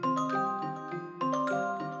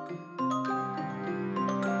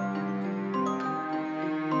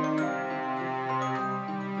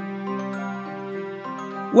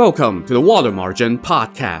Welcome to the Water Margin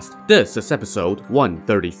Podcast. This is episode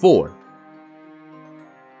 134.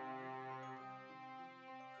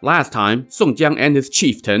 Last time, Song Jiang and his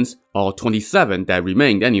chieftains, all 27 that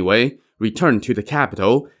remained anyway, returned to the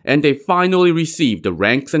capital, and they finally received the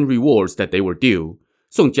ranks and rewards that they were due.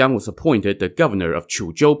 Song Jiang was appointed the governor of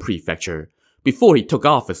Chuzhou Prefecture. Before he took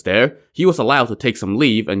office there, he was allowed to take some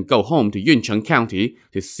leave and go home to Yuncheng County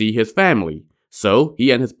to see his family. So,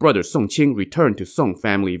 he and his brother Song Qing returned to Song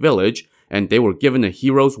family village, and they were given a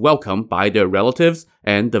hero's welcome by their relatives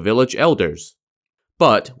and the village elders.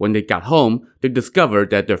 But when they got home, they discovered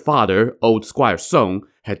that their father, old Squire Song,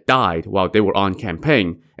 had died while they were on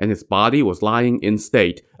campaign, and his body was lying in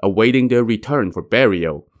state, awaiting their return for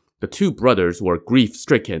burial. The two brothers were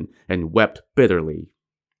grief-stricken and wept bitterly.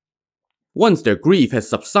 Once their grief had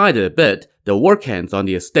subsided a bit, the work hands on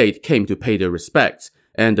the estate came to pay their respects,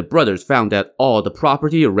 and the brothers found that all the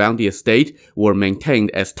property around the estate were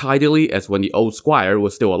maintained as tidily as when the old squire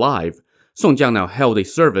was still alive. Song Jiang now held a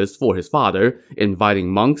service for his father,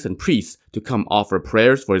 inviting monks and priests to come offer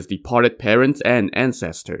prayers for his departed parents and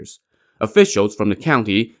ancestors. Officials from the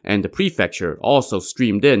county and the prefecture also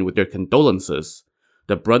streamed in with their condolences.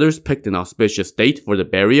 The brothers picked an auspicious date for the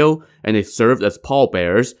burial, and they served as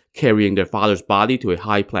pallbearers, carrying their father's body to a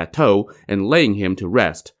high plateau and laying him to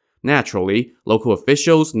rest. Naturally, local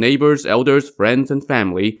officials, neighbors, elders, friends, and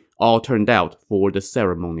family all turned out for the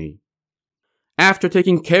ceremony. After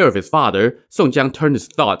taking care of his father, Song Jiang turned his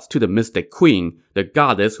thoughts to the mystic queen, the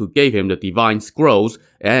goddess who gave him the divine scrolls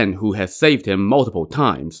and who had saved him multiple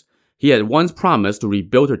times. He had once promised to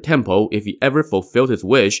rebuild her temple if he ever fulfilled his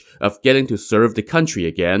wish of getting to serve the country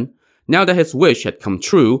again. Now that his wish had come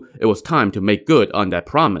true, it was time to make good on that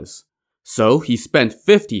promise. So he spent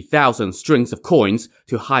 50,000 strings of coins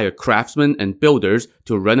to hire craftsmen and builders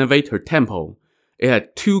to renovate her temple. It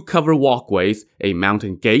had 2 covered walkways, a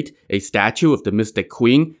mountain gate, a statue of the mystic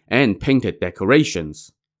queen, and painted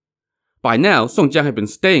decorations. By now, Song Jiang had been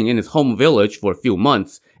staying in his home village for a few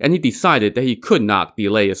months, and he decided that he could not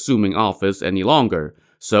delay assuming office any longer.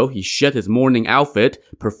 So he shed his mourning outfit,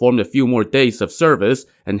 performed a few more days of service,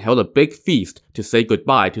 and held a big feast to say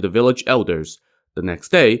goodbye to the village elders. The next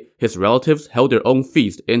day, his relatives held their own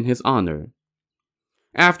feast in his honor.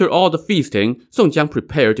 After all the feasting, Song Jiang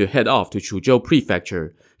prepared to head off to Chuzhou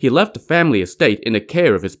Prefecture. He left the family estate in the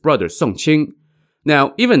care of his brother Song Qing.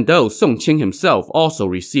 Now, even though Song Qing himself also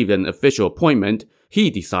received an official appointment, he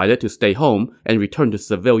decided to stay home and return to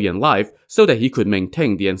civilian life so that he could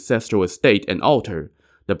maintain the ancestral estate and altar.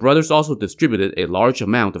 The brothers also distributed a large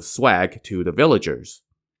amount of swag to the villagers.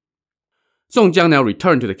 Song Jiang now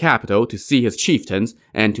returned to the capital to see his chieftains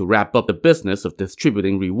and to wrap up the business of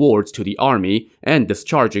distributing rewards to the army and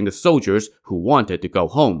discharging the soldiers who wanted to go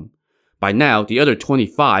home. By now, the other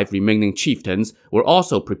 25 remaining chieftains were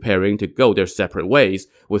also preparing to go their separate ways,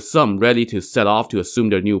 with some ready to set off to assume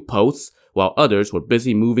their new posts, while others were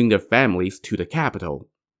busy moving their families to the capital.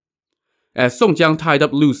 As Song Jiang tied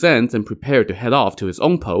up loose ends and prepared to head off to his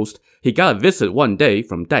own post, he got a visit one day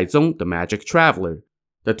from Daizong, the magic traveler.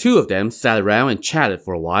 The two of them sat around and chatted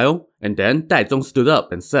for a while, and then Daizong stood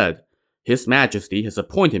up and said, "His Majesty has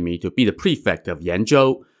appointed me to be the prefect of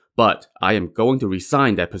Yanzhou, but I am going to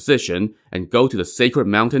resign that position and go to the Sacred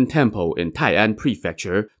Mountain Temple in Tai'an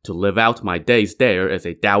Prefecture to live out my days there as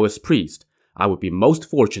a Taoist priest. I would be most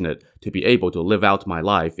fortunate to be able to live out my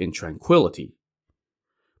life in tranquility."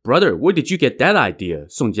 "Brother, where did you get that idea?"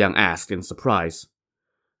 Song Jiang asked in surprise.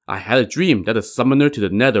 "I had a dream that a summoner to the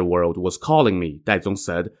netherworld was calling me," Daizong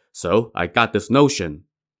said, "so I got this notion."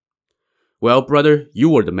 "Well, brother, you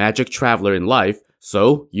were the magic traveler in life,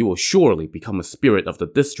 so you will surely become a spirit of the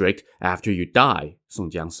district after you die," Song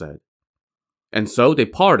Jiang said. And so they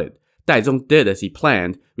parted. Daizong did as he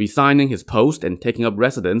planned, resigning his post and taking up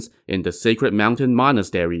residence in the Sacred Mountain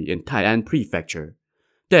Monastery in Tai'an Prefecture.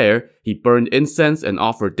 There, he burned incense and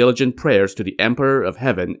offered diligent prayers to the Emperor of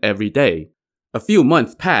Heaven every day. A few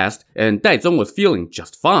months passed, and Daizong was feeling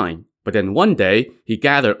just fine. But then one day, he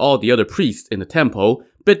gathered all the other priests in the temple,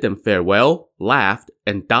 bid them farewell, laughed,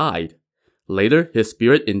 and died. Later, his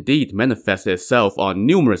spirit indeed manifested itself on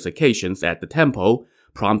numerous occasions at the temple,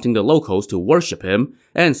 prompting the locals to worship him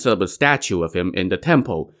and set up a statue of him in the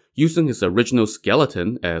temple, using his original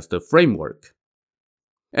skeleton as the framework.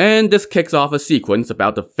 And this kicks off a sequence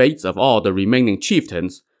about the fates of all the remaining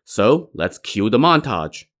chieftains, so let's cue the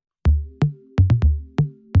montage.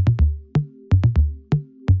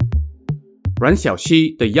 Ran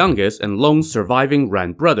Xiaoqi, the youngest and lone surviving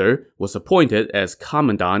Ran brother, was appointed as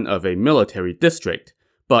commandant of a military district,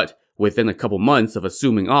 but within a couple months of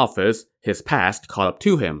assuming office, his past caught up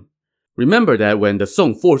to him. Remember that when the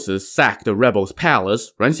Song forces sacked the rebels'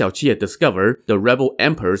 palace, Ran Xiaoqi had discovered the rebel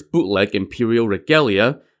emperor's bootleg imperial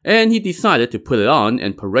regalia, and he decided to put it on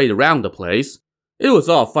and parade around the place. It was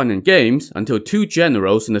all fun and games until two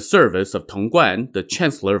generals in the service of Tong Guan, the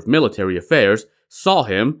Chancellor of Military Affairs, saw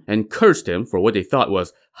him and cursed him for what they thought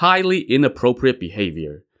was highly inappropriate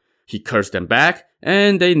behavior. He cursed them back,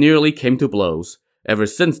 and they nearly came to blows. Ever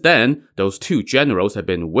since then, those two generals had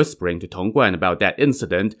been whispering to Tong Guan about that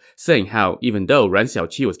incident, saying how even though Ran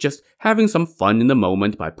Xiaoqi was just having some fun in the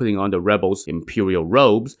moment by putting on the rebels' imperial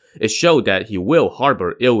robes, it showed that he will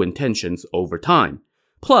harbor ill intentions over time.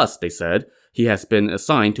 Plus, they said, he has been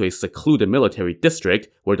assigned to a secluded military district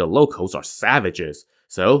where the locals are savages,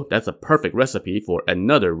 so that's a perfect recipe for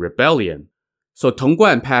another rebellion. So Tong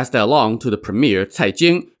Guan passed that along to the premier Cai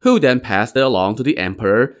Jing, who then passed it along to the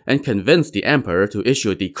emperor and convinced the emperor to issue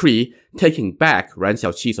a decree taking back Ran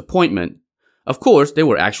Xiaoqi's appointment. Of course, they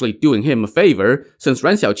were actually doing him a favor, since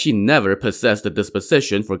Ran Xiaoqi never possessed the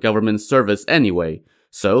disposition for government service anyway,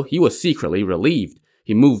 so he was secretly relieved.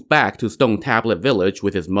 He moved back to Stone Tablet Village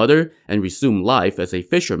with his mother and resumed life as a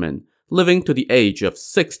fisherman, living to the age of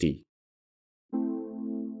 60.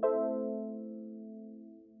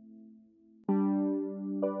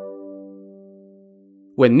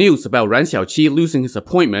 When news about Ran Xiaoqi losing his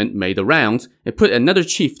appointment made the rounds, it put another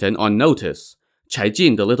chieftain on notice. Cai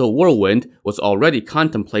Jin, the little whirlwind, was already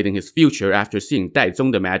contemplating his future after seeing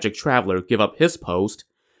Daizong the magic traveler give up his post.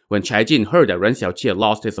 When Cai Jin heard that Ran Xiaoqi had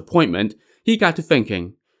lost his appointment, he got to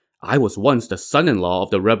thinking, I was once the son-in-law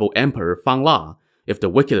of the rebel emperor Fang La. If the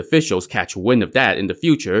wicked officials catch wind of that in the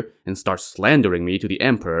future and start slandering me to the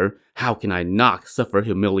emperor, how can I not suffer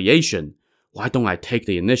humiliation? Why don't I take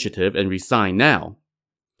the initiative and resign now?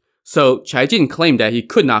 So, Cai Jin claimed that he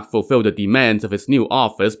could not fulfill the demands of his new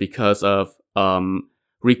office because of,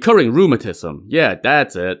 recurring rheumatism. Yeah,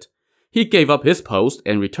 that's it. He gave up his post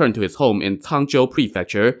and returned to his home in Cangzhou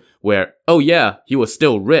Prefecture, where, oh yeah, he was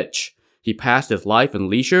still rich. He passed his life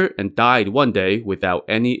in leisure and died one day without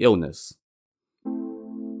any illness.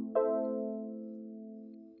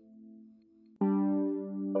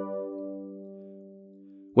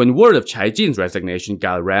 When word of Cai Jin's resignation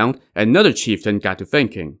got around, another chieftain got to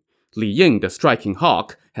thinking. Li Ying, the striking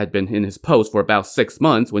hawk, had been in his post for about 6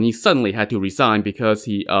 months when he suddenly had to resign because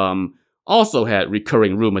he, also had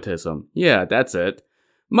recurring rheumatism. Yeah, that's it.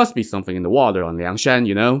 Must be something in the water on Liangshan,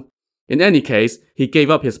 you know? In any case, he gave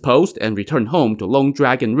up his post and returned home to Long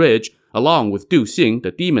Dragon Ridge, along with Du Xing,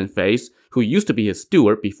 the demon face, who used to be his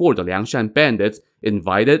steward before the Liangshan bandits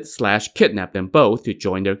invited/kidnapped them both to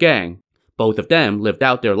join their gang. Both of them lived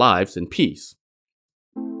out their lives in peace.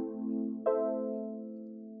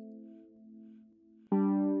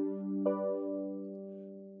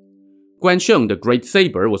 Guan Sheng, the Great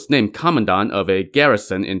Saber, was named commandant of a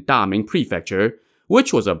garrison in Daming Prefecture,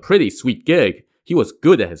 which was a pretty sweet gig. He was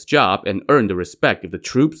good at his job and earned the respect of the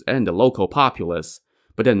troops and the local populace.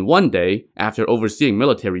 But then one day, after overseeing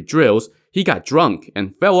military drills, he got drunk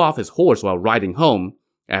and fell off his horse while riding home.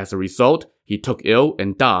 As a result, he took ill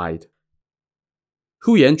and died.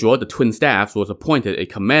 Hu Yanzhuo, the twin staffs, was appointed a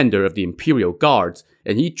commander of the Imperial Guards,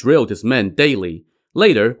 and he drilled his men daily.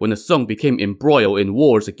 Later, when the Song became embroiled in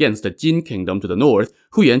wars against the Jin kingdom to the north,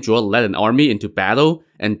 Hu Yanzhuo led an army into battle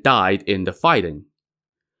and died in the fighting.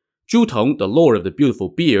 Zhu Tong, the Lord of the Beautiful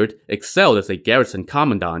Beard, excelled as a garrison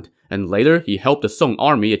commandant, and later he helped the Song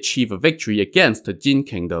army achieve a victory against the Jin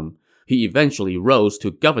kingdom. He eventually rose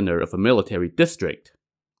to governor of a military district.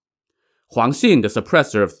 Huang Xin, the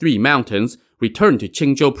suppressor of 3 mountains, returned to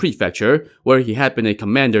Qingzhou Prefecture, where he had been a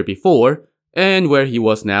commander before, and where he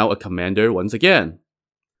was now a commander once again.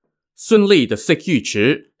 Sun Li, the sick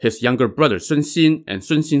Yuqi, his younger brother Sun Xin, and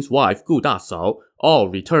Sun Xin's wife Gu Dasao all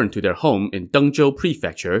returned to their home in Dengzhou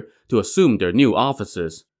Prefecture to assume their new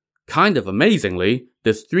offices. Kind of amazingly,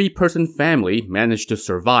 this 3-person family managed to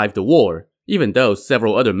survive the war, even though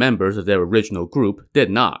several other members of their original group did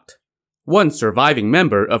not. One surviving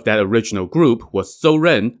member of that original group was Zhou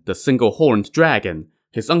Ren, the single-horned dragon.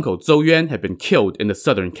 His uncle Zhou Yuan had been killed in the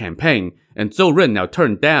southern campaign, and Zhou Ren now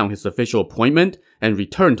turned down his official appointment and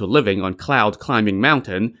returned to living on Cloud Climbing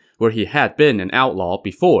Mountain, where he had been an outlaw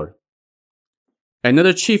before.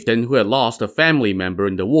 Another chieftain who had lost a family member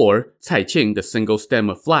in the war, Cai Qing, the single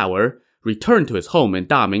stem of flower, returned to his home in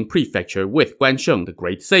Daming Prefecture with Guan Sheng, the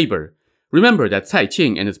Great Saber. Remember that Cai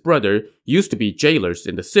Qing and his brother used to be jailers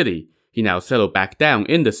in the city. He now settled back down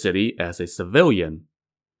in the city as a civilian.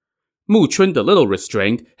 Mu Chun, the Little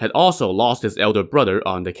Restrained, had also lost his elder brother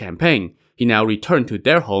on the campaign. He now returned to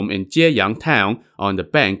their home in Jieyang Town on the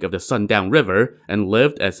bank of the Sundown River and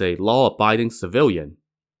lived as a law-abiding civilian.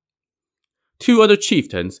 two other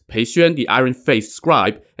chieftains, Pei Xuan the iron-faced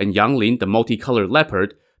scribe and Yang Lin the multicolored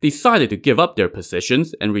leopard, decided to give up their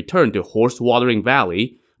positions and return to Horse Watering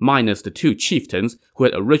Valley, minus the two chieftains who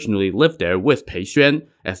had originally lived there with Pei Xuan,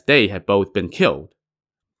 as they had both been killed.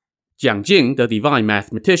 Jiang Jing, the divine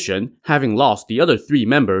mathematician, having lost the other three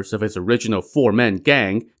members of his original four-man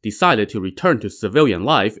gang, decided to return to civilian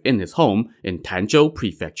life in his home in Tanzhou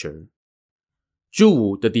Prefecture. Zhu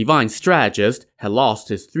Wu, the divine strategist, had lost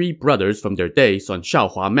his three brothers from their days on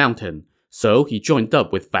Shaohua Mountain, so he joined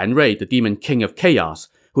up with Fan Rui, the demon king of chaos,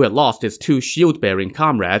 who had lost his two shield-bearing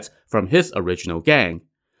comrades from his original gang.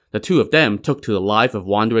 The two of them took to the life of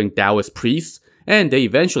wandering Taoist priests, and they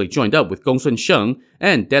eventually joined up with Gongsun Sheng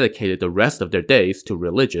and dedicated the rest of their days to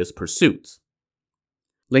religious pursuits.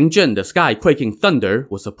 Ling Zhen, the sky-quaking thunder,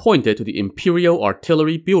 was appointed to the Imperial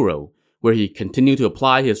Artillery Bureau, where he continued to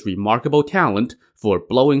apply his remarkable talent for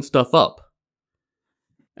blowing stuff up.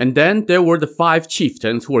 And then there were the five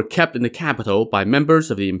chieftains who were kept in the capital by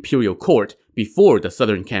members of the imperial court before the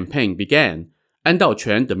southern campaign began. An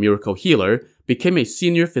Daoquan, the miracle healer, became a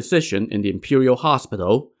senior physician in the imperial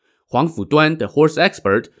hospital. Huang Fuduan, the horse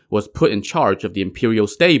expert, was put in charge of the imperial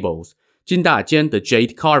stables. Jin Dajian, the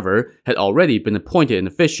jade carver, had already been appointed an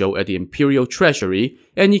official at the imperial treasury,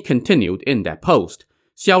 and he continued in that post.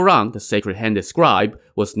 Xiao Rang, the sacred-handed scribe,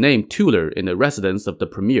 was named tutor in the residence of the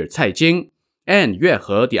premier Cai Jing, and Yue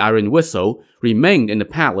He, the iron whistle, remained in the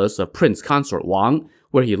palace of Prince Consort Wang,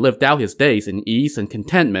 where he lived out his days in ease and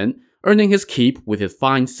contentment, earning his keep with his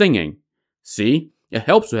fine singing. See, it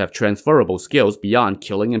helps to have transferable skills beyond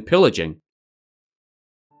killing and pillaging.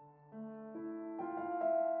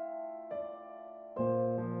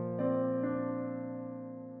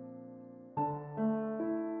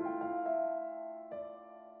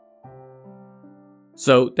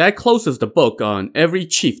 So that closes the book on every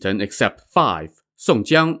chieftain except five: Song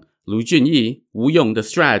Jiang, Lu Junyi, Wu Yong the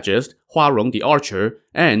strategist, Hua Rong the archer,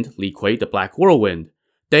 and Li Kui the black whirlwind.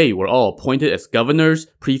 They were all appointed as governors,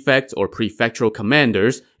 prefects, or prefectural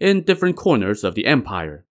commanders in different corners of the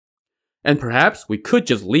empire. And perhaps we could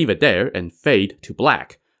just leave it there and fade to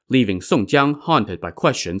black, leaving Song Jiang haunted by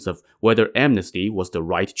questions of whether amnesty was the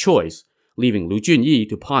right choice, leaving Lu Junyi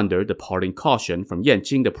to ponder the parting caution from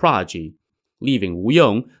Yanqing the prodigy, leaving Wu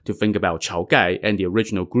Yong to think about Chao Gai and the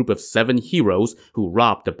original group of 7 heroes who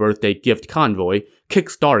robbed the birthday gift convoy,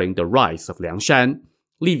 kickstarting the rise of Liangshan,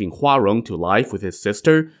 leaving Hua Rong to life with his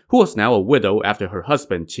sister, who was now a widow after her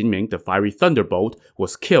husband Qin the fiery thunderbolt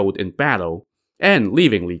was killed in battle, and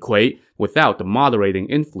leaving Li Kui without the moderating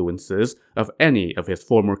influences of any of his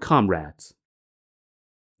former comrades.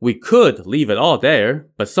 We could leave it all there,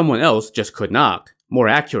 but someone else just could not. More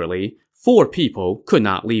accurately, 4 people could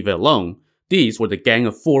not leave it alone. These were the gang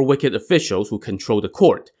of 4 wicked officials who controlled the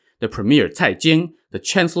court: the premier Cai Jing, the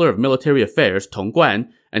chancellor of military affairs Tong Guan,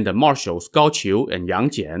 and the marshals Gao Qiu and Yang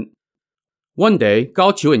Jian. One day,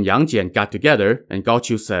 Gao Qiu and Yang Jian got together, and Gao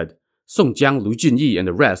Qiu said, "Song Jiang, Lu Junyi, and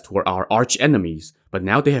the rest were our arch-enemies, but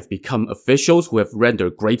now they have become officials who have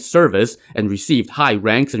rendered great service and received high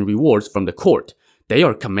ranks and rewards from the court. They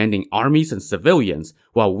are commanding armies and civilians,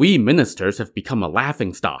 while we ministers have become a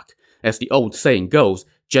laughingstock. As the old saying goes,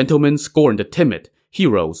 gentlemen scorn the timid,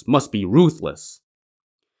 heroes must be ruthless."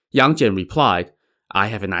 Yang Jian replied, "I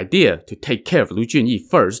have an idea to take care of Lu Junyi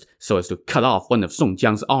first so as to cut off one of Song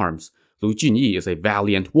Jiang's arms. Lu Junyi is a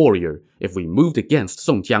valiant warrior. If we moved against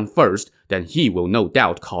Song Jiang first, then he will no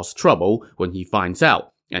doubt cause trouble when he finds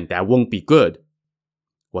out, and that won't be good."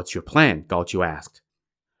 "What's your plan?" Gao Qiu asked.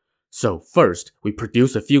 "So first, we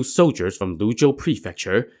produce a few soldiers from Luzhou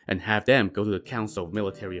Prefecture and have them go to the Council of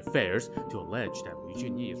Military Affairs to allege that Lu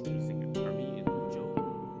Junyi is raising an army in Luzhou."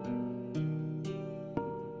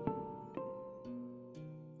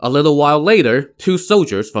 A little while later, 2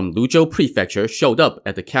 soldiers from Luzhou Prefecture showed up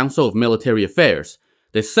at the Council of Military Affairs.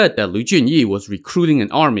 They said that Lu Junyi was recruiting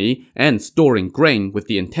an army and storing grain with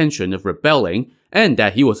the intention of rebelling, and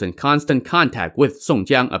that he was in constant contact with Song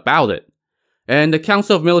Jiang about it. And the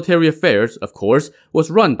Council of Military Affairs, of course, was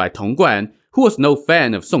run by Tong Guan, who was no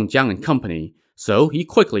fan of Song Jiang and company, so he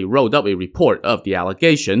quickly wrote up a report of the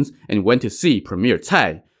allegations and went to see Premier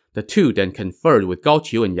Cai. The two then conferred with Gao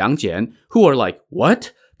Qiu and Yang Jian, who were like,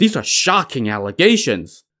 "What? These are shocking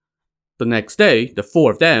allegations!" The next day, the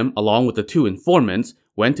 4 of them, along with the 2 informants,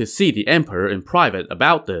 went to see the emperor in private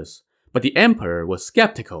about this. But the emperor was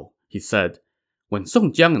skeptical. He said, "When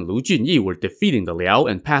Song Jiang and Lu Junyi were defeating the Liao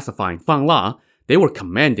and pacifying Fang La, they were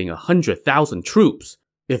commanding 100,000 troops.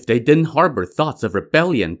 If they didn't harbor thoughts of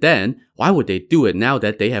rebellion then, why would they do it now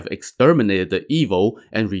that they have exterminated the evil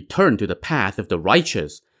and returned to the path of the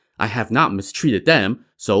righteous? I have not mistreated them,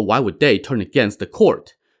 so why would they turn against the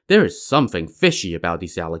court? There is something fishy about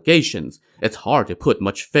these allegations. It's hard to put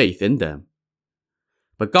much faith in them.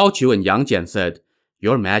 But Gao Qiu and Yang Jian said,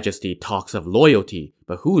 Your Majesty talks of loyalty,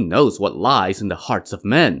 but who knows what lies in the hearts of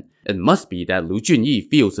men? It must be that Lu Junyi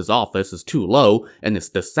feels his office is too low and is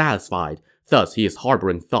dissatisfied, thus he is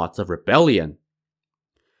harboring thoughts of rebellion.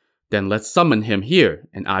 Then let's summon him here,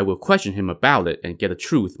 and I will question him about it and get the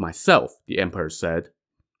truth myself, the emperor said.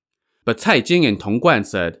 But Cai Jing and Tong Guan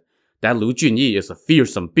said, That Lu Junyi is a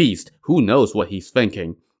fearsome beast, who knows what he's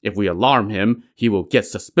thinking. If we alarm him, he will get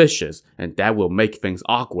suspicious, and that will make things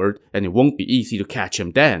awkward, and it won't be easy to catch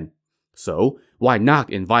him then. So, why not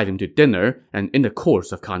invite him to dinner, and in the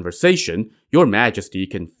course of conversation, Your Majesty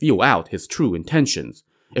can feel out his true intentions.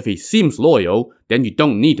 If he seems loyal, then you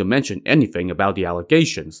don't need to mention anything about the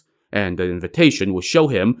allegations, and the invitation will show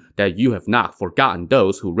him that you have not forgotten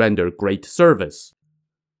those who render great service.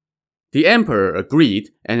 The emperor agreed,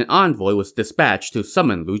 and an envoy was dispatched to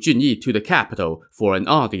summon Lu Junyi to the capital for an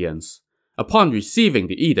audience. Upon receiving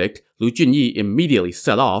the edict, Lu Junyi immediately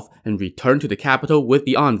set off and returned to the capital with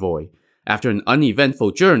the envoy. After an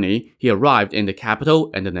uneventful journey, he arrived in the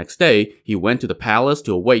capital, and the next day, he went to the palace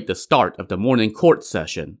to await the start of the morning court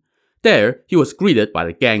session. There, he was greeted by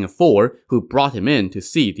the Gang of Four, who brought him in to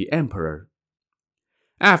see the emperor.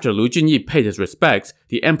 After Lu Junyi paid his respects,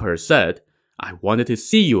 the emperor said, I wanted to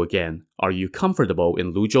see you again. Are you comfortable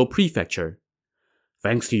in Luzhou Prefecture?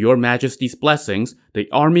 Thanks to Your Majesty's blessings, the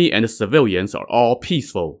army and the civilians are all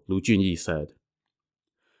peaceful, Lu Junyi said.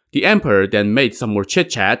 The emperor then made some more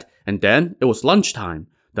chit-chat, and then it was lunchtime.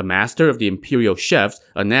 The master of the imperial chefs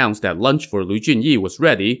announced that lunch for Lu Junyi was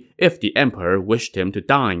ready if the emperor wished him to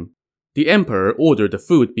dine. The emperor ordered the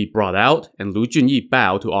food be brought out, and Lu Junyi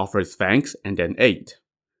bowed to offer his thanks and then ate.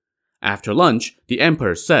 After lunch, the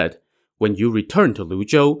emperor said, When you return to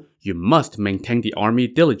Luzhou, you must maintain the army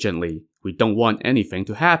diligently. We don't want anything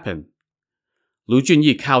to happen. Lu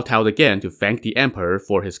Junyi kowtowed again to thank the emperor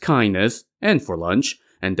for his kindness and for lunch,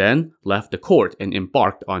 and then left the court and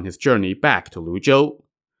embarked on his journey back to Luzhou.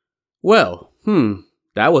 Well,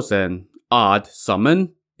 that was an odd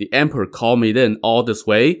summon. The emperor called me in all this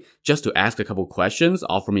way just to ask a couple questions,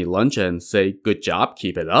 offer me lunch, and say, good job,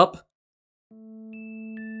 keep it up.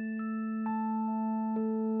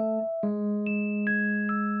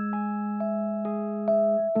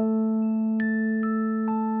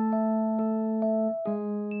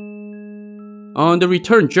 On the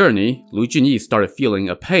return journey, Lu Junyi started feeling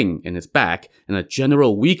a pain in his back and a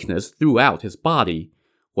general weakness throughout his body.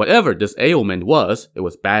 Whatever this ailment was, it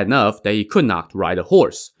was bad enough that he could not ride a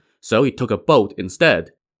horse, so he took a boat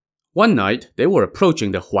instead. One night, they were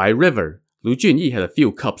approaching the Huai River. Lu Junyi had a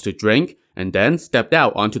few cups to drink, and then stepped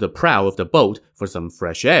out onto the prow of the boat for some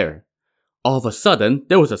fresh air. All of a sudden,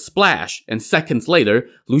 there was a splash, and seconds later,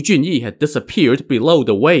 Lu Junyi had disappeared below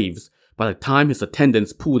the waves. By the time his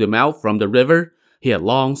attendants pulled him out from the river, he had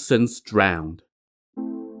long since drowned.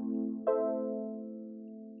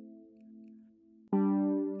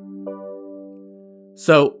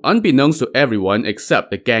 So, unbeknownst to everyone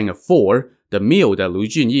except the Gang of Four, the meal that Lu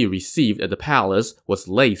Junyi received at the palace was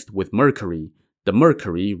laced with mercury. The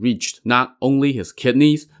mercury reached not only his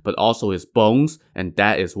kidneys, but also his bones, and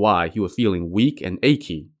that is why he was feeling weak and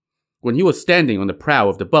achy. When he was standing on the prow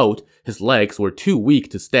of the boat, his legs were too weak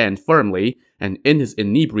to stand firmly, and in his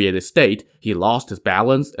inebriated state, he lost his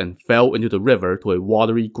balance and fell into the river to a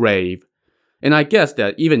watery grave. And I guess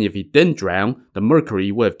that even if he didn't drown, the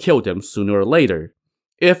mercury would have killed him sooner or later.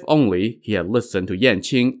 If only he had listened to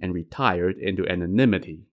Yanqing and retired into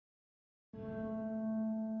anonymity.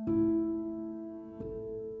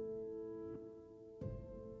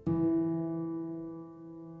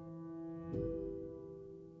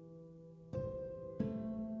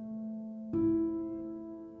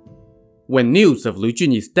 When news of Lu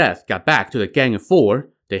Junyi's death got back to the Gang of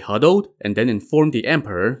Four, they huddled and then informed the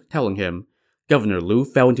emperor, telling him, Governor Lu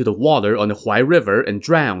fell into the water on the Huai River and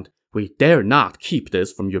drowned. We dare not keep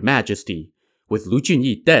this from your majesty. With Lu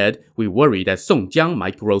Junyi dead, we worry that Song Jiang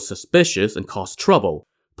might grow suspicious and cause trouble.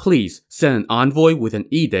 Please send an envoy with an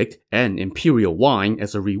edict and imperial wine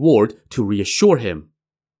as a reward to reassure him.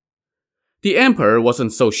 The emperor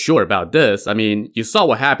wasn't so sure about this. I mean, you saw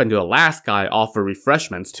what happened to the last guy offer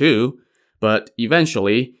refreshments too. But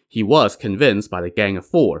eventually, he was convinced by the Gang of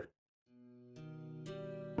Four.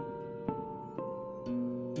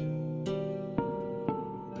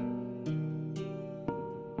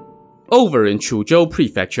 Over in Chuzhou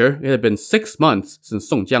Prefecture, it had been 6 months since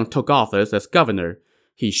Song Jiang took office as governor.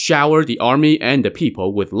 He showered the army and the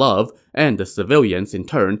people with love, and the civilians in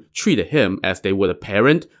turn treated him as they would a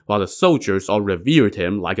parent, while the soldiers all revered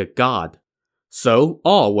him like a god. So,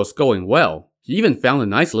 all was going well. He even found a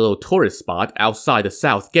nice little tourist spot outside the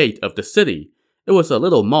south gate of the city. It was a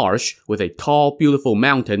little marsh with a tall, beautiful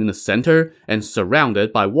mountain in the center and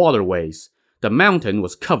surrounded by waterways. The mountain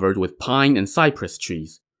was covered with pine and cypress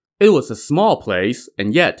trees. It was a small place,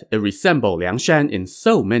 and yet it resembled Liangshan in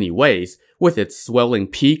so many ways, with its swelling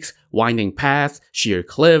peaks, winding paths, sheer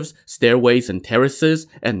cliffs, stairways and terraces,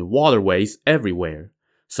 and waterways everywhere.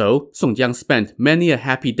 So Song Jiang spent many a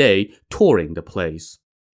happy day touring the place.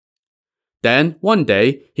 Then, one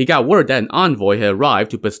day, he got word that an envoy had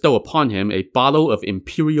arrived to bestow upon him a bottle of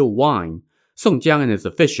imperial wine. Song Jiang and his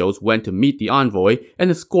officials went to meet the envoy and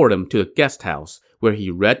escort him to the guest house, where he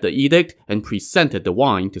read the edict and presented the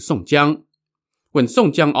wine to Song Jiang. When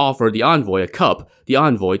Song Jiang offered the envoy a cup, the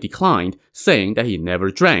envoy declined, saying that he never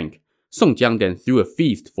drank. Song Jiang then threw a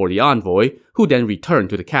feast for the envoy, who then returned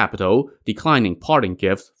to the capital, declining parting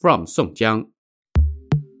gifts from Song Jiang.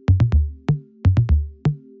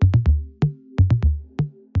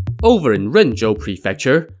 Over in Renzhou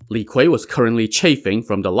Prefecture, Li Kui was currently chafing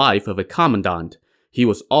from the life of a commandant. He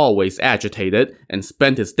was always agitated and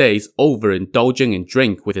spent his days overindulging in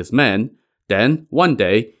drink with his men. Then, one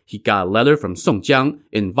day, he got a letter from Song Jiang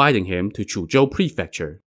inviting him to Chuzhou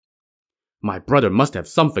Prefecture. My brother must have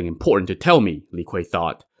something important to tell me, Li Kui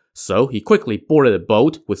thought. So he quickly boarded a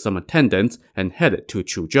boat with some attendants and headed to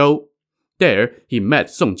Chuzhou. There, he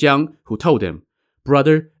met Song Jiang, who told him,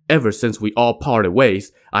 Brother, ever since we all parted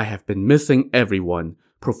ways, I have been missing everyone.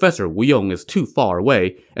 Professor Wu Yong is too far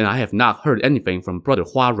away, and I have not heard anything from Brother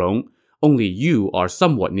Hua Rong. Only you are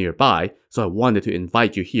somewhat nearby, so I wanted to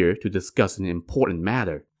invite you here to discuss an important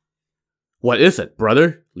matter. What is it,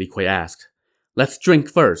 brother? Li Kui asked. Let's drink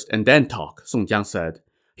first and then talk, Song Jiang said.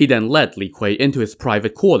 He then led Li Kui into his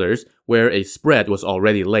private quarters, where a spread was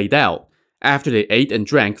already laid out. After they ate and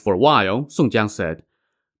drank for a while, Song Jiang said,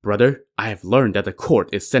 Brother, I have learned that the court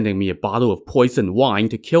is sending me a bottle of poisoned wine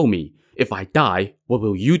to kill me. If I die, what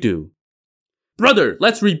will you do? Brother,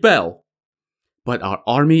 let's rebel! But our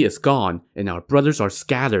army is gone, and our brothers are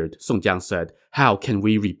scattered, Song Jiang said. How can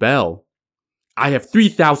we rebel? I have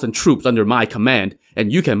 3,000 troops under my command,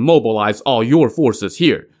 and you can mobilize all your forces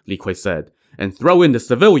here, Li Kui said, and throw in the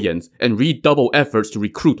civilians and redouble efforts to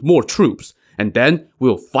recruit more troops, and then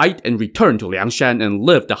we'll fight and return to Liangshan and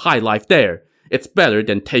live the high life there. It's better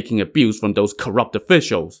than taking abuse from those corrupt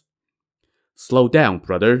officials. Slow down,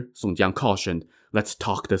 brother, Song Jiang cautioned. Let's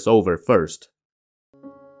talk this over first.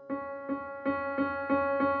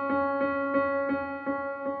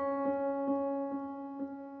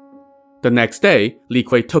 The next day, Li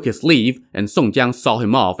Kui took his leave and Song Jiang saw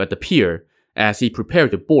him off at the pier. As he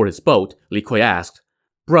prepared to board his boat, Li Kui asked,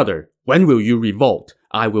 Brother, when will you revolt?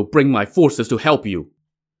 I will bring my forces to help you.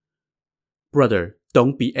 Brother,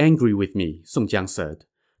 don't be angry with me, Song Jiang said.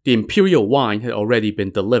 The imperial wine had already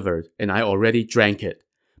been delivered, and I already drank it.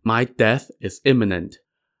 My death is imminent.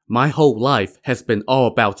 My whole life has been all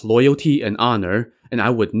about loyalty and honor, and I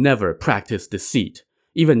would never practice deceit.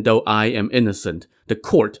 Even though I am innocent, the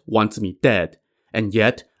court wants me dead. And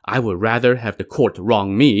yet, I would rather have the court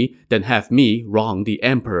wrong me than have me wrong the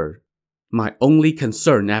emperor. My only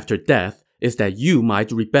concern after death is that you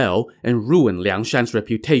might rebel and ruin Liangshan's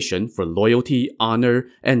reputation for loyalty, honor,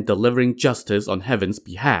 and delivering justice on heaven's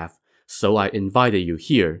behalf. So I invited you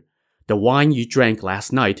here. The wine you drank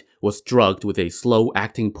last night was drugged with a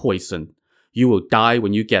slow-acting poison. You will die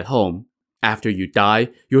when you get home. After you die,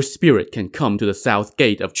 your spirit can come to the south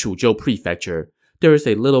gate of Chuzhou Prefecture. There is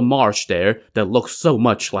a little marsh there that looks so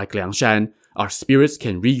much like Liangshan. Our spirits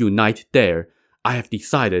can reunite there. I have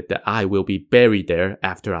decided that I will be buried there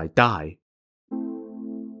after I die.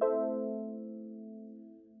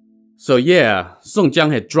 So yeah, Song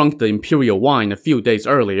Jiang had drunk the imperial wine a few days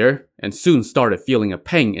earlier, and soon started feeling a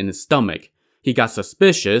pain in his stomach. He got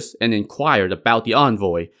suspicious and inquired about the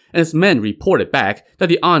envoy, and his men reported back that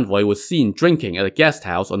the envoy was seen drinking at a guest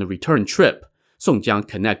house on the return trip. Song Jiang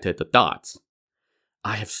connected the dots.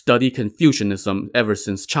 I have studied Confucianism ever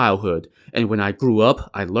since childhood, and when I grew up,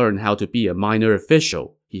 I learned how to be a minor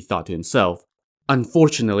official, he thought to himself.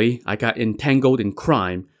 Unfortunately, I got entangled in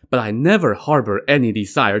crime, but I never harbor any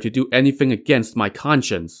desire to do anything against my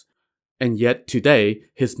conscience. And yet today,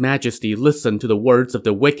 His Majesty listened to the words of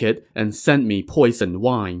the wicked and sent me poisoned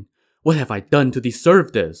wine. What have I done to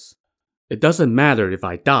deserve this? It doesn't matter if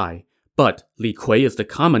I die, but Li Kui is the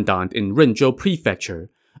commandant in Renzhou Prefecture.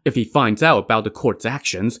 If he finds out about the court's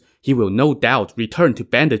actions, he will no doubt return to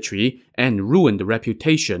banditry and ruin the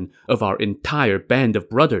reputation of our entire band of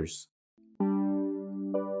brothers.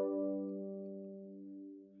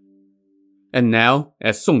 And now,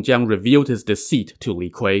 as Song Jiang revealed his deceit to Li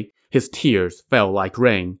Kui, his tears fell like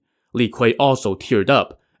rain. Li Kui also teared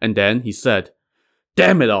up, and then he said,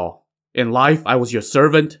 "Damn it all! In life I was your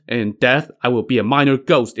servant, and in death I will be a minor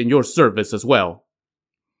ghost in your service as well."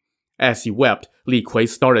 As he wept, Li Kui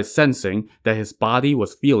started sensing that his body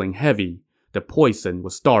was feeling heavy. The poison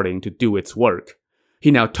was starting to do its work.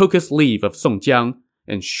 He now took his leave of Song Jiang,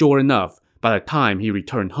 and sure enough, by the time he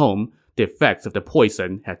returned home, the effects of the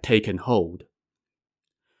poison had taken hold.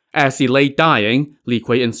 As he lay dying, Li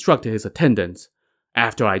Kui instructed his attendants,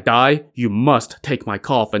 "After I die, you must take my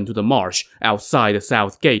coffin to the marsh outside the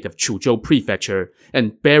south gate of Chuzhou Prefecture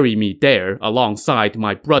and bury me there alongside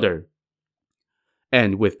my brother."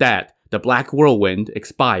 And with that, the black whirlwind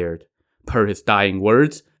expired. Per his dying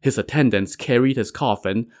words, his attendants carried his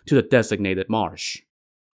coffin to the designated marsh.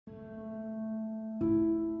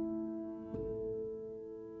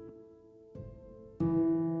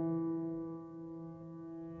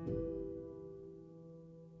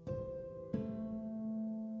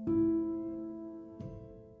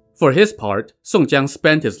 For his part, Song Jiang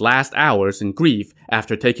spent his last hours in grief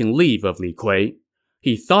after taking leave of Li Kui.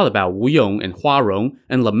 He thought about Wu Yong and Hua Rong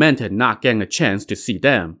and lamented not getting a chance to see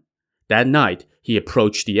them. That night, he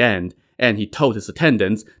approached the end, and he told his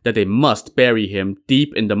attendants that they must bury him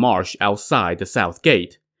deep in the marsh outside the south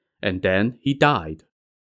gate. And then he died.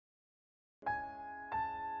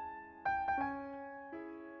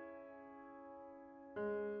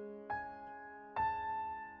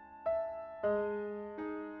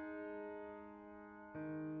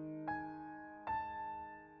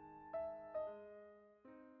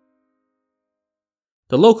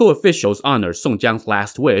 The local officials honored Song Jiang's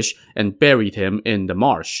last wish and buried him in the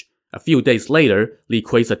marsh. A few days later, Li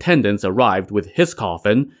Kui's attendants arrived with his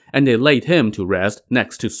coffin, and they laid him to rest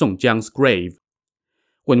next to Song Jiang's grave.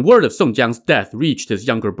 When word of Song Jiang's death reached his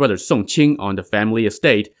younger brother Song Qing on the family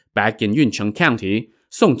estate back in Yuncheng County,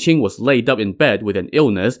 Song Qing was laid up in bed with an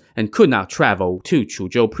illness and could not travel to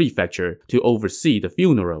Chuzhou Prefecture to oversee the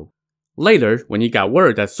funeral. Later, when he got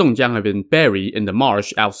word that Song Jiang had been buried in the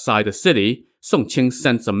marsh outside the city, Song Qing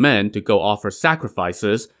sent some men to go offer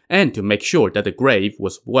sacrifices and to make sure that the grave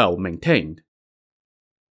was well maintained.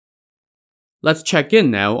 Let's check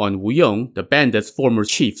in now on Wu Yong, the bandit's former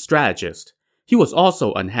chief strategist. He was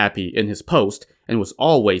also unhappy in his post and was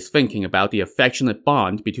always thinking about the affectionate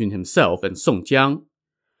bond between himself and Song Jiang.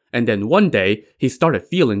 And then one day, he started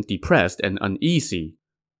feeling depressed and uneasy.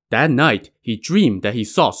 That night, he dreamed that he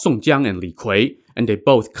saw Song Jiang and Li Kui, and they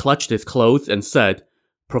both clutched his clothes and said,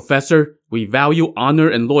 "Professor, we value honor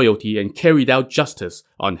and loyalty and carried out justice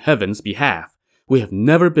on heaven's behalf. We have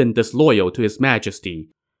never been disloyal to His Majesty.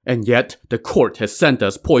 And yet, the court has sent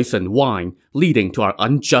us poisoned wine, leading to our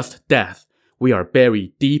unjust death. We are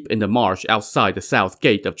buried deep in the marsh outside the south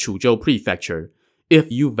gate of Chuzhou Prefecture. If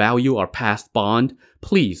you value our past bond,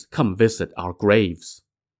 please come visit our graves."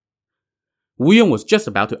 Wu Yong was just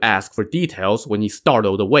about to ask for details when he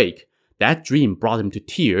startled awake. That dream brought him to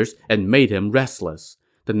tears and made him restless.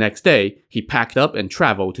 The next day, he packed up and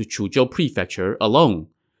traveled to Chuzhou Prefecture alone.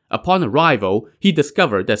 Upon arrival, he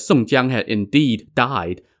discovered that Song Jiang had indeed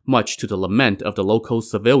died, much to the lament of the local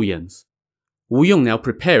civilians. Wu Yong now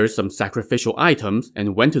prepared some sacrificial items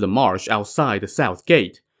and went to the marsh outside the south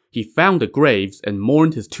gate. He found the graves and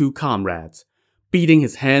mourned his two comrades. Beating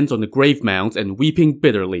his hands on the grave mounds and weeping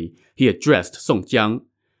bitterly, he addressed Song Jiang.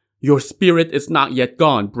 "Your spirit is not yet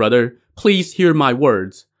gone, brother. Please hear my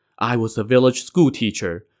words. I was a village school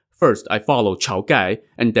teacher. First I followed Chao Gai,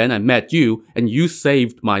 and then I met you, and you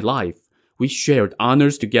saved my life. We shared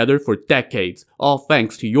honors together for decades, all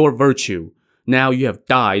thanks to your virtue. Now you have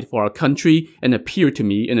died for our country and appeared to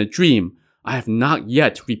me in a dream. I have not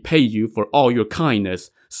yet repaid you for all your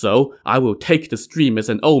kindness, so I will take this dream as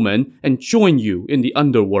an omen and join you in the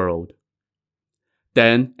underworld."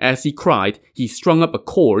 Then, as he cried, he strung up a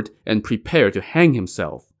cord and prepared to hang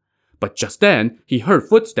himself. But just then, he heard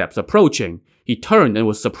footsteps approaching. He turned and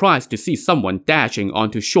was surprised to see someone dashing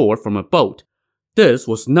onto shore from a boat. This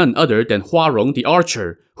was none other than Hua Rong the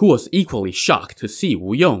archer, who was equally shocked to see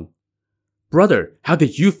Wu Yong. "Brother, how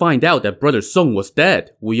did you find out that Brother Song was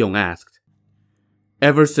dead?" Wu Yong asked.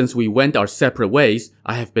 "Ever since we went our separate ways,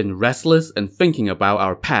 I have been restless and thinking about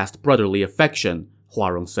our past brotherly affection," Hua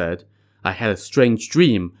Rong said. "I had a strange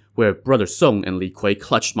dream where Brother Song and Li Kui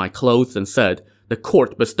clutched my clothes and said, 'The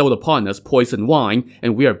court bestowed upon us poisoned wine,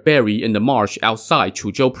 and we are buried in the marsh outside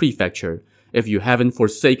Chuzhou Prefecture. If you haven't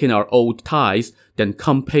forsaken our old ties, then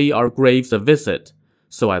come pay our graves a visit.'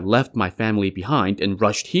 So I left my family behind and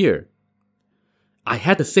rushed here." "I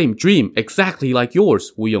had the same dream, exactly like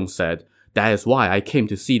yours," Wu Yong said. "That is why I came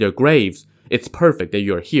to see their graves. It's perfect that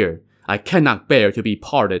you're here. I cannot bear to be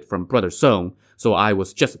parted from Brother Song, so I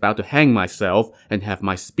was just about to hang myself and have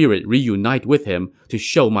my spirit reunite with him to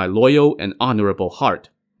show my loyal and honorable heart.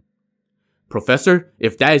 Professor,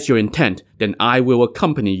 if that is your intent, then I will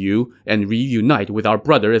accompany you and reunite with our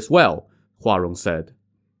brother as well, Huarong said.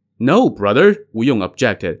 No, brother, Wu Yong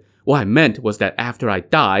objected. What I meant was that after I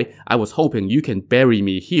die, I was hoping you can bury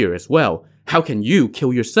me here as well. How can you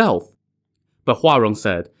kill yourself? But Huarong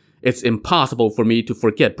said, it's impossible for me to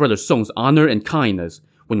forget Brother Song's honor and kindness.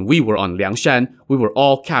 When we were on Liangshan, we were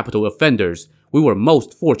all capital offenders. We were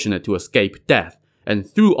most fortunate to escape death, and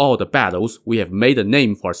through all the battles, we have made a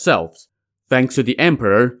name for ourselves. Thanks to the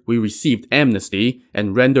Emperor, we received amnesty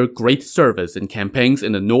and rendered great service in campaigns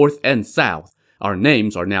in the north and south. Our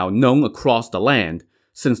names are now known across the land.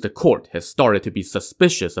 Since the court has started to be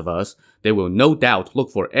suspicious of us, they will no doubt look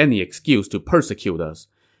for any excuse to persecute us.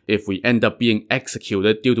 If we end up being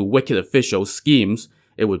executed due to wicked officials' schemes,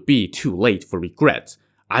 it would be too late for regrets.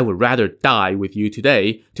 I would rather die with you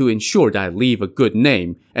today to ensure that I leave a good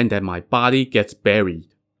name and that my body gets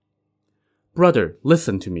buried. Brother,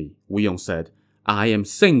 listen to me, Wu Yong said. I am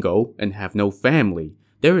single and have no family.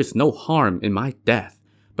 There is no harm in my death.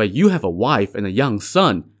 But you have a wife and a young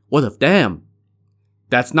son. What of them?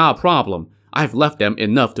 That's not a problem. I've left them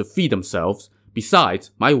enough to feed themselves.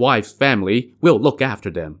 Besides, my wife's family will look after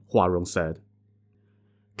them, Huarong said.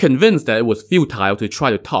 Convinced that it was futile to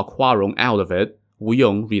try to talk Huarong out of it, Wu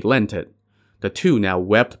Yong relented. The two now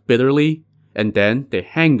wept bitterly, and then they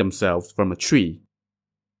hanged themselves from a tree.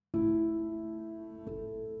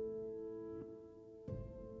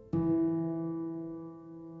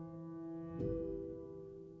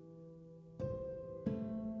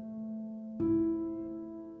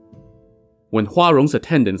 When Huarong's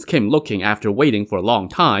attendants came looking after waiting for a long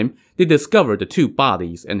time, they discovered the two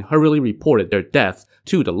bodies and hurriedly reported their deaths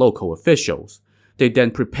to the local officials. They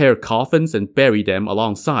then prepared coffins and buried them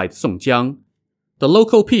alongside Song Jiang. The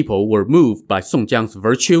local people were moved by Song Jiang's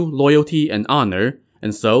virtue, loyalty, and honor,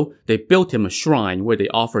 and so they built him a shrine where they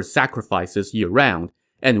offered sacrifices year-round,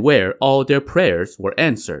 and where all their prayers were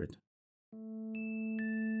answered.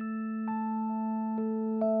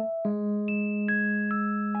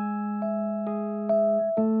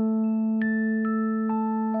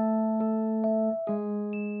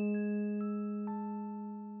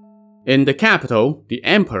 In the capital, the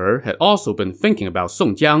emperor had also been thinking about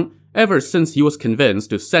Song Jiang ever since he was convinced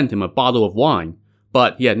to send him a bottle of wine,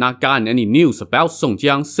 but he had not gotten any news about Song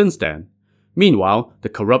Jiang since then. Meanwhile, the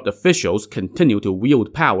corrupt officials continued to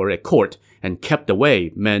wield power at court and kept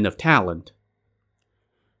away men of talent.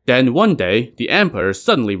 Then one day, the emperor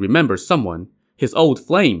suddenly remembered someone, his old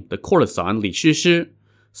flame, the courtesan Li Shishi.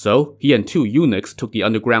 So he and two eunuchs took the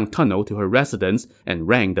underground tunnel to her residence and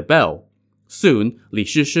rang the bell. Soon, Li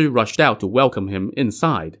Shishi rushed out to welcome him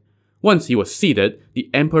inside. Once he was seated, the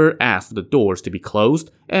emperor asked for the doors to be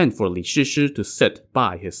closed and for Li Shishi to sit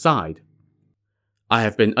by his side. I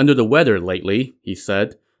have been under the weather lately, he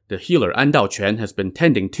said. The healer An Daoquan has been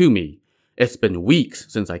tending to me. It's been weeks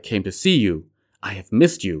since I came to see you. I have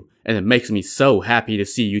missed you, and it makes me so happy to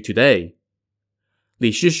see you today.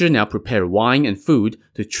 Li Shishi now prepared wine and food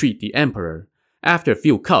to treat the emperor. After a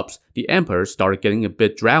few cups, the emperor started getting a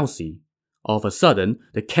bit drowsy. All of a sudden,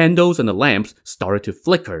 the candles and the lamps started to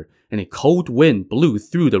flicker, and a cold wind blew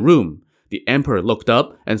through the room. The emperor looked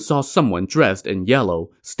up and saw someone dressed in yellow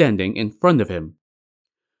standing in front of him.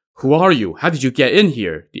 Who are you? How did you get in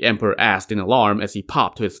here? The emperor asked in alarm as he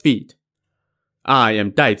popped to his feet. I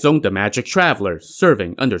am Daizong the magic traveler,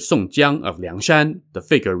 serving under Song Jiang of Liangshan, the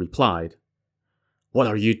figure replied. What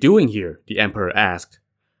are you doing here? The emperor asked.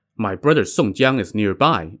 My brother Song Jiang is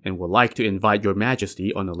nearby and would like to invite your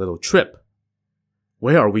majesty on a little trip.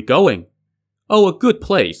 Where are we going? Oh, a good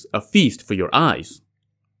place, a feast for your eyes.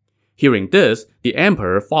 Hearing this, the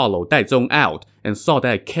emperor followed Daizong out and saw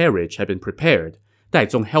that a carriage had been prepared.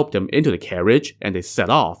 Daizong helped him into the carriage and they set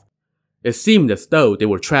off. It seemed as though they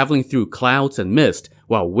were traveling through clouds and mist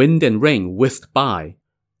while wind and rain whisked by.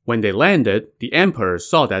 When they landed, the emperor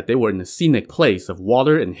saw that they were in a scenic place of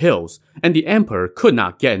water and hills, and the emperor could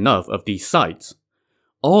not get enough of these sights.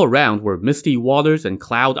 All around were misty waters and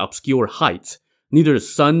cloud-obscured heights. Neither the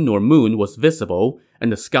sun nor moon was visible,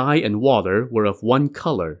 and the sky and water were of one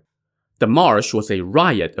color. The marsh was a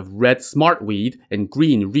riot of red smartweed and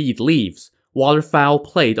green reed leaves. Waterfowl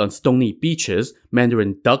played on stony beaches,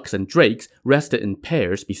 mandarin ducks and drakes rested in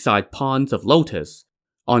pairs beside ponds of lotus.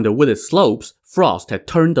 On the wooded slopes, frost had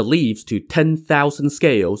turned the leaves to 10,000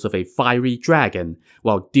 scales of a fiery dragon,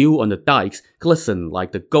 while dew on the dikes glistened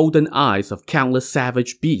like the golden eyes of countless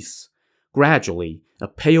savage beasts. Gradually, a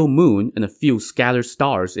pale moon and a few scattered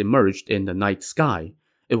stars emerged in the night sky.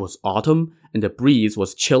 It was autumn, and the breeze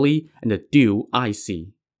was chilly and the dew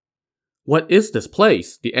icy. "What is this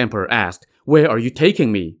place?" the emperor asked. "Where are you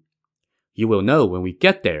taking me?" "You will know when we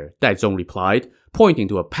get there," Daizong replied, pointing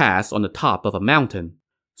to a pass on the top of a mountain.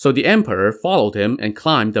 So the emperor followed him and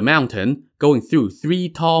climbed the mountain, going through 3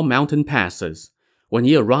 tall mountain passes. When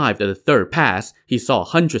he arrived at the 3rd pass, he saw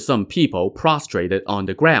 100-some people prostrated on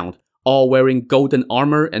the ground, all wearing golden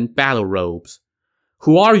armor and battle robes.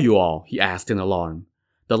 "Who are you all?" he asked in alarm.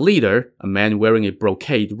 The leader, a man wearing a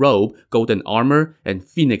brocade robe, golden armor, and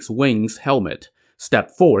phoenix wings helmet,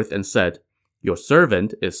 stepped forth and said, "Your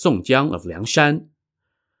servant is Song Jiang of Liangshan."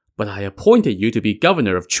 "But I appointed you to be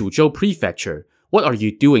governor of Chuzhou Prefecture. What are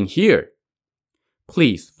you doing here?"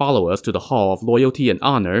 "Please follow us to the Hall of Loyalty and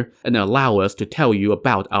Honor and allow us to tell you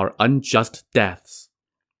about our unjust deaths."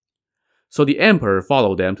 So the emperor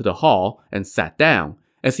followed them to the hall and sat down.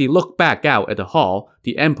 As he looked back out at the hall,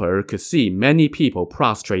 the emperor could see many people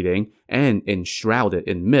prostrating and enshrouded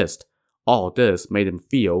in mist. All this made him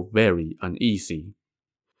feel very uneasy.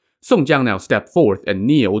 Song Jiang now stepped forth and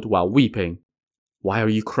kneeled while weeping. "Why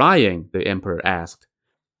are you crying?" the emperor asked.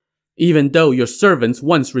 "Even though your servants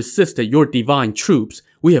once resisted your divine troops,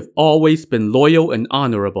 we have always been loyal and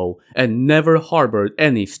honorable, and never harbored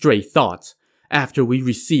any stray thoughts. After we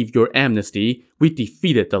received your amnesty, we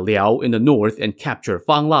defeated the Liao in the north and captured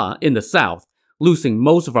Fangla in the south, losing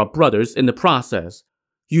most of our brothers in the process.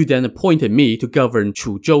 You then appointed me to govern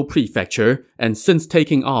Chuzhou Prefecture, and since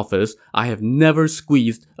taking office, I have never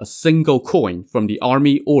squeezed a single coin from the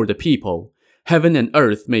army or the people. Heaven and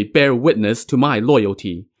earth may bear witness to my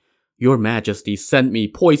loyalty. Your Majesty sent me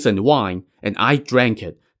poisoned wine, and I drank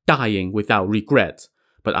it, dying without regret.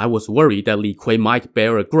 But I was worried that Li Kui might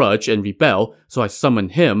bear a grudge and rebel, so I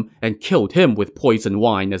summoned him and killed him with poisoned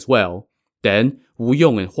wine as well. Then Wu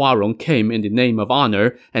Yong and Hua Rong came in the name of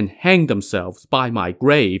honor and hanged themselves by my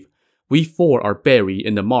grave. We 4 are buried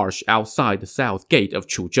in the marsh outside the south gate of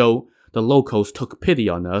Chuzhou. The locals took pity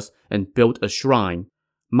on us and built a shrine.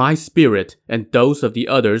 My spirit and those of the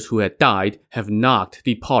others who had died have not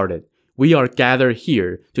departed. We are gathered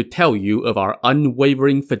here to tell you of our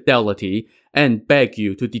unwavering fidelity and beg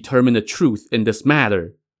you to determine the truth in this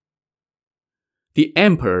matter." The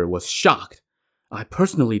emperor was shocked. "I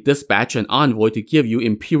personally dispatched an envoy to give you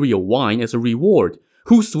imperial wine as a reward.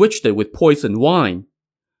 Who switched it with poisoned wine?"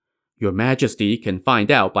 "Your Majesty can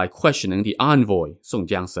find out by questioning the envoy," Song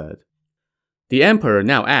Jiang said. The emperor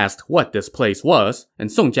now asked what this place was,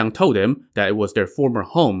 and Song Jiang told him that it was their former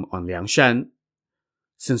home on Liangshan.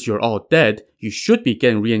 "Since you're all dead, you should be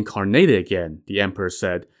getting reincarnated again," the emperor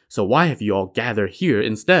said. "So why have you all gathered here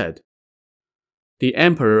instead?" "The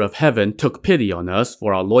Emperor of Heaven took pity on us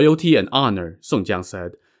for our loyalty and honor," Song Jiang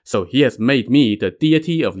said. "So he has made me the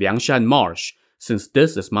deity of Liangshan Marsh. Since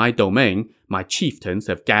this is my domain, my chieftains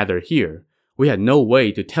have gathered here. We had no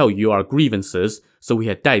way to tell you our grievances, so we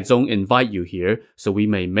had Daizong invite you here so we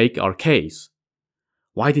may make our case."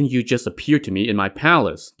 "Why didn't you just appear to me in my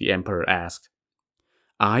palace?" the emperor asked.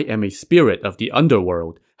 "I am a spirit of the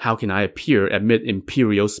underworld. How can I appear amid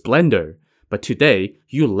imperial splendor? But today,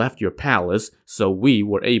 you left your palace, so we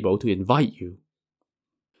were able to invite you."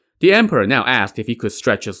 The emperor now asked if he could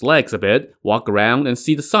stretch his legs a bit, walk around, and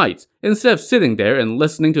see the sights, instead of sitting there and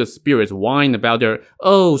listening to the spirits whine about their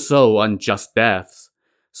oh-so-unjust deaths.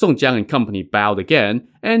 Song Jiang and company bowed again,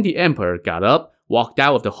 and the emperor got up, walked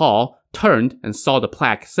out of the hall, turned, and saw the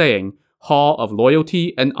plaque saying, "Hall of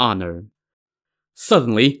Loyalty and Honor."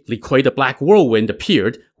 Suddenly, Li Kui the Black Whirlwind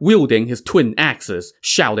appeared, wielding his twin axes,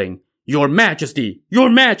 shouting, "Your Majesty! Your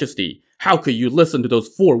Majesty! How could you listen to those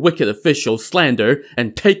 4 wicked officials slander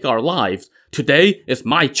and take our lives? Today is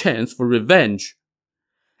my chance for revenge."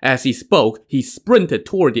 As he spoke, he sprinted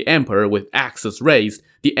toward the emperor with axes raised.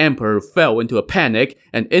 The emperor fell into a panic,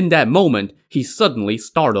 and in that moment, he suddenly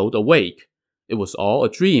startled awake. It was all a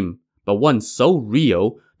dream, but one so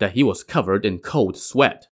real that he was covered in cold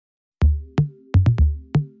sweat.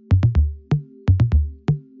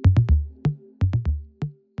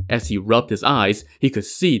 As he rubbed his eyes, he could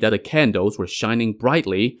see that the candles were shining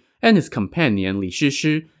brightly, and his companion Li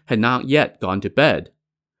Shishi had not yet gone to bed.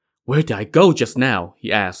 "Where did I go just now?"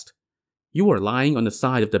 he asked. "You were lying on the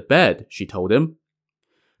side of the bed," she told him.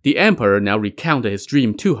 The emperor now recounted his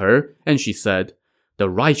dream to her, and she said, "The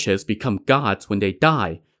righteous become gods when they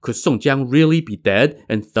die. Could Song Jiang really be dead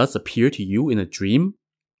and thus appear to you in a dream?"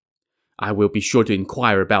 "I will be sure to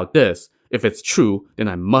inquire about this. If it's true, then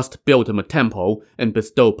I must build him a temple and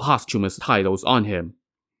bestow posthumous titles on him."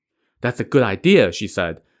 "That's a good idea," she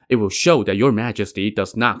said. "It will show that your Majesty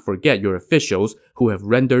does not forget your officials who have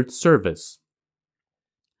rendered service."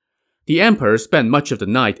 The emperor spent much of the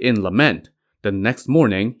night in lament. The next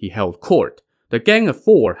morning, he held court. The Gang of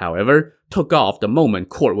Four, however, took off the moment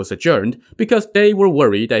court was adjourned because they were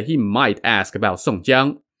worried that he might ask about Song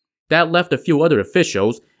Jiang. That left a few other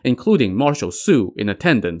officials, including Marshal Su, in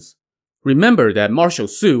attendance. Remember that Marshal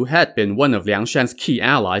Su had been one of Liang Shan's key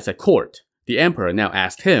allies at court. The emperor now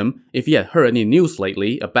asked him if he had heard any news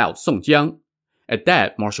lately about Song Jiang. At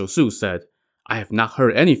that, Marshal Su said, "I have not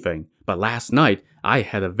heard anything, but last night I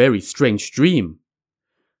had a very strange dream."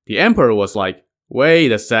 The emperor was like,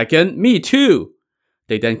 "Wait a second, me too."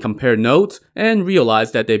 They then compared notes and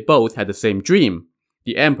realized that they both had the same dream.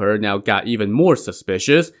 The emperor now got even more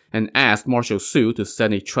suspicious and asked Marshal Su to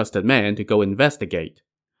send a trusted man to go investigate.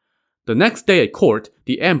 The next day at court,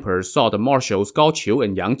 the emperor saw the marshals Gao Qiu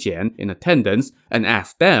and Yang Jian in attendance and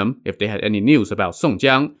asked them if they had any news about Song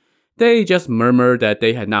Jiang. They just murmured that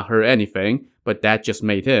they had not heard anything, but that just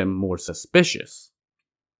made him more suspicious.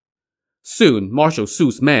 Soon, Marshal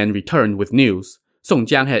Su's men returned with news. Song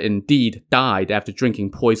Jiang had indeed died after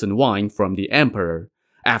drinking poisoned wine from the emperor.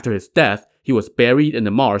 After his death, he was buried in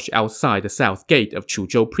the marsh outside the south gate of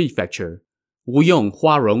Chuzhou Prefecture. Wu Yong,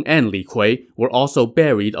 Hua Rong, and Li Kui were also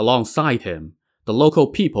buried alongside him. The local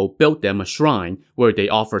people built them a shrine where they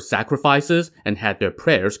offered sacrifices and had their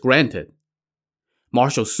prayers granted.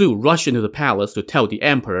 Marshal Su rushed into the palace to tell the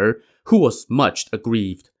emperor, who was much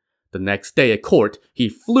aggrieved. The next day at court, he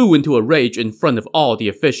flew into a rage in front of all the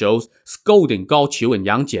officials, scolding Gao Qiu and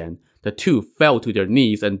Yang Jian. The two fell to their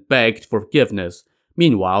knees and begged for forgiveness.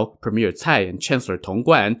 Meanwhile, Premier Cai and Chancellor Tong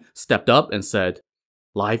Guan stepped up and said,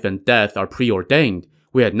 "Life and death are preordained.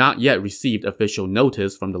 We had not yet received official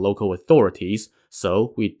notice from the local authorities,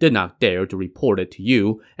 so we did not dare to report it to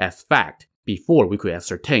you as fact before we could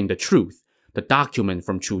ascertain the truth. The document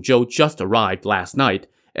from Chuzhou just arrived last night,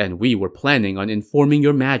 and we were planning on informing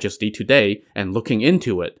your majesty today and looking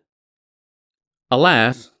into it."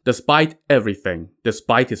 Alas, despite everything,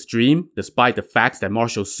 despite his dream, despite the facts that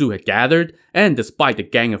Marshal Su had gathered, and despite the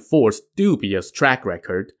Gang of Four's dubious track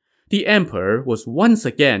record, the emperor was once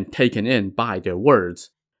again taken in by their words.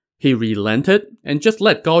 He relented and just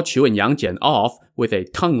let Gao Qiu and Yang Jian off with a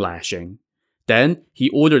tongue lashing. Then he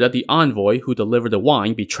ordered that the envoy who delivered the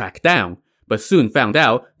wine be tracked down, but soon found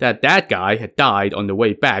out that that guy had died on the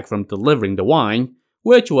way back from delivering the wine,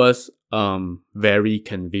 which was, very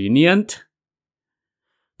convenient.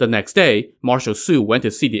 The next day, Marshal Su went to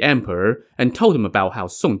see the emperor and told him about how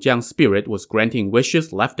Song Jiang's spirit was granting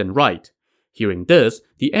wishes left and right. Hearing this,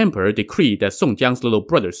 the emperor decreed that Song Jiang's little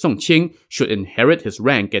brother Song Qing should inherit his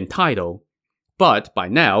rank and title. But by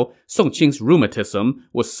now, Song Qing's rheumatism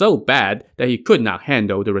was so bad that he could not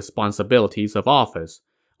handle the responsibilities of office.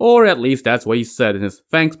 Or at least that's what he said in his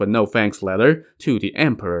thanks but no thanks letter to the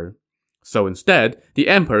emperor. So instead, the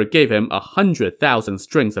emperor gave him 100,000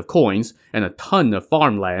 strings of coins and a ton of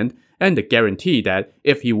farmland, and the guarantee that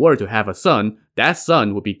if he were to have a son, that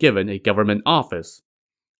son would be given a government office.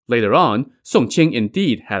 Later on, Song Qing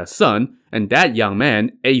indeed had a son, and that young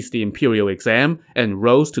man aced the imperial exam and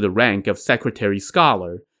rose to the rank of secretary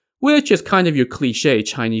scholar, which is kind of your cliché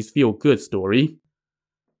Chinese feel-good story.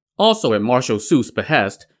 Also at Marshal Su's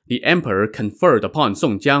behest, the emperor conferred upon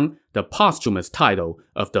Song Jiang the posthumous title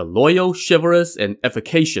of the Loyal, Chivalrous, and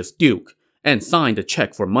Efficacious Duke, and signed a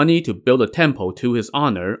check for money to build a temple to his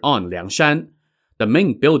honor on Liangshan. The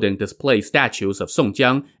main building displayed statues of Song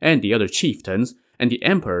Jiang and the other chieftains, and the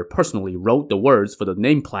emperor personally wrote the words for the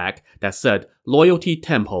name plaque that said Loyalty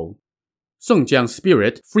Temple. Song Jiang's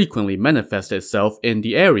spirit frequently manifested itself in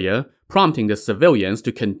the area, prompting the civilians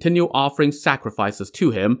to continue offering sacrifices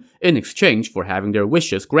to him in exchange for having their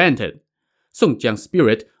wishes granted. Song Jiang's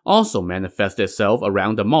spirit also manifested itself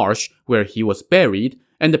around the marsh where he was buried,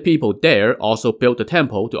 and the people there also built a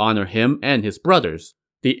temple to honor him and his brothers.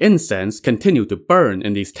 The incense continued to burn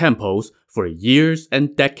in these temples for years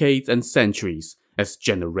and decades and centuries, as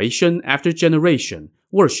generation after generation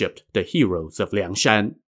worshipped the heroes of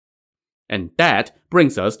Liangshan. And that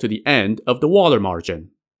brings us to the end of the water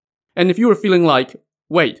margin. And if you were feeling like,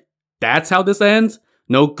 wait, that's how this ends?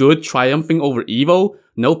 No good triumphing over evil?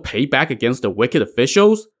 No payback against the wicked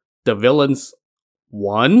officials? The villains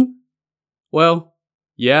won? Well,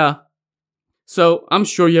 yeah. So I'm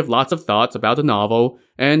sure you have lots of thoughts about the novel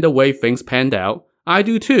and the way things panned out. I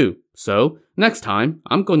do too. So next time,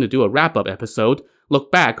 I'm going to do a wrap-up episode,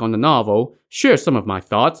 look back on the novel, share some of my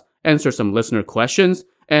thoughts, answer some listener questions,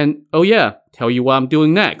 and oh yeah, tell you what I'm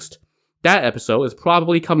doing next. That episode is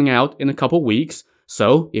probably coming out in a couple weeks,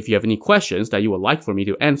 so if you have any questions that you would like for me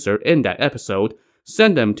to answer in that episode,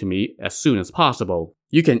 send them to me as soon as possible.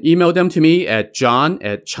 You can email them to me at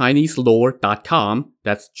john@chineselore.com,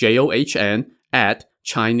 that's JOHN, at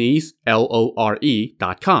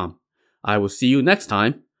ChineseLore.com. I will see you next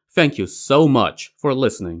time. Thank you so much for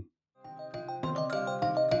listening.